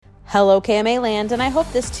Hello, KMA Land, and I hope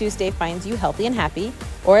this Tuesday finds you healthy and happy,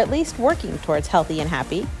 or at least working towards healthy and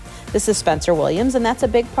happy. This is Spencer Williams, and that's a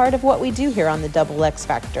big part of what we do here on the Double X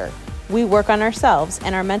Factor. We work on ourselves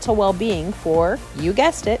and our mental well-being for, you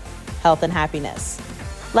guessed it, health and happiness.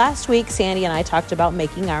 Last week, Sandy and I talked about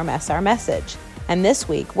making our mess our message. And this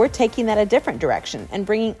week, we're taking that a different direction and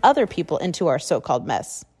bringing other people into our so-called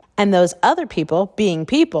mess. And those other people being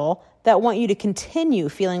people that want you to continue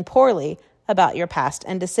feeling poorly about your past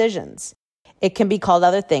and decisions. It can be called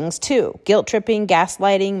other things too: guilt tripping,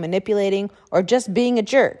 gaslighting, manipulating, or just being a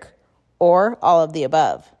jerk, or all of the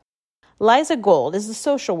above. Liza Gold is a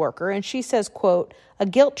social worker, and she says, quote, "A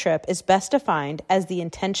guilt trip is best defined as the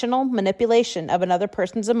intentional manipulation of another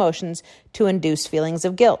person's emotions to induce feelings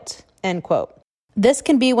of guilt," end quote. This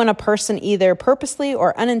can be when a person either purposely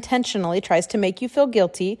or unintentionally tries to make you feel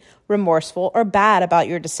guilty, remorseful, or bad about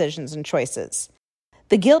your decisions and choices.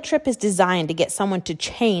 The guilt trip is designed to get someone to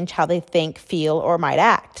change how they think, feel, or might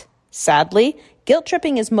act. Sadly, guilt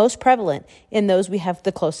tripping is most prevalent in those we have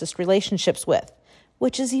the closest relationships with,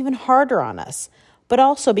 which is even harder on us, but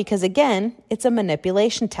also because, again, it's a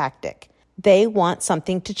manipulation tactic. They want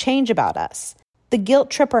something to change about us. The guilt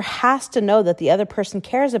tripper has to know that the other person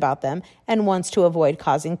cares about them and wants to avoid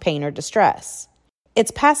causing pain or distress. It's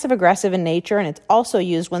passive-aggressive in nature, and it's also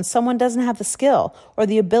used when someone doesn't have the skill or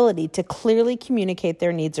the ability to clearly communicate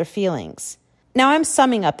their needs or feelings. Now, I'm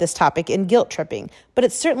summing up this topic in guilt tripping, but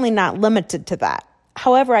it's certainly not limited to that.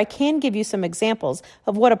 However, I can give you some examples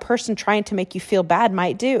of what a person trying to make you feel bad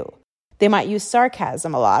might do. They might use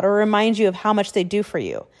sarcasm a lot or remind you of how much they do for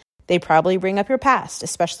you. They probably bring up your past,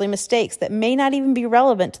 especially mistakes that may not even be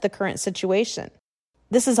relevant to the current situation.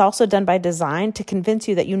 This is also done by design to convince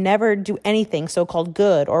you that you never do anything so-called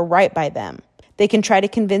good or right by them. They can try to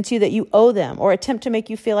convince you that you owe them or attempt to make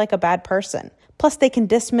you feel like a bad person. Plus, they can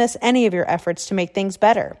dismiss any of your efforts to make things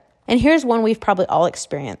better. And here's one we've probably all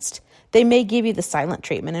experienced. They may give you the silent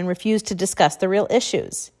treatment and refuse to discuss the real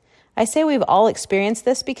issues. I say we've all experienced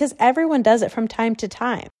this because everyone does it from time to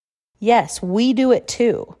time. Yes, we do it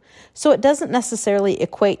too. So it doesn't necessarily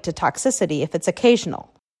equate to toxicity if it's occasional.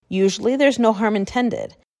 Usually there's no harm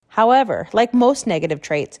intended. However, like most negative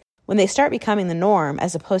traits, when they start becoming the norm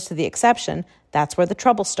as opposed to the exception, that's where the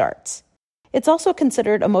trouble starts. It's also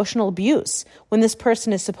considered emotional abuse when this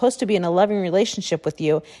person is supposed to be in a loving relationship with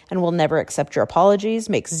you and will never accept your apologies,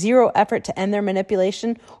 makes zero effort to end their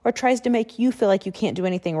manipulation, or tries to make you feel like you can't do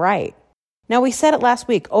anything right. Now, we said it last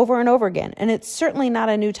week over and over again, and it's certainly not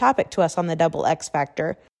a new topic to us on the Double X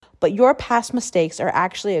Factor, but your past mistakes are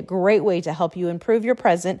actually a great way to help you improve your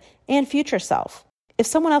present and future self. If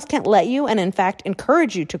someone else can't let you and, in fact,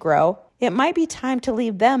 encourage you to grow, it might be time to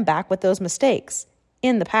leave them back with those mistakes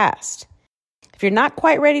in the past. If you're not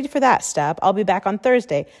quite ready for that step, I'll be back on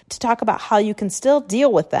Thursday to talk about how you can still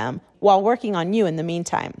deal with them while working on you in the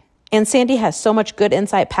meantime. And Sandy has so much good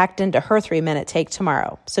insight packed into her 3-minute take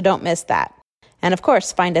tomorrow, so don't miss that. And of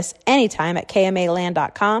course, find us anytime at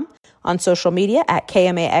kmaland.com, on social media at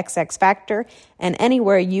KMAXXFactor, and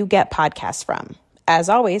anywhere you get podcasts from. As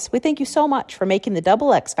always, we thank you so much for making the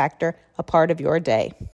Double X Factor a part of your day.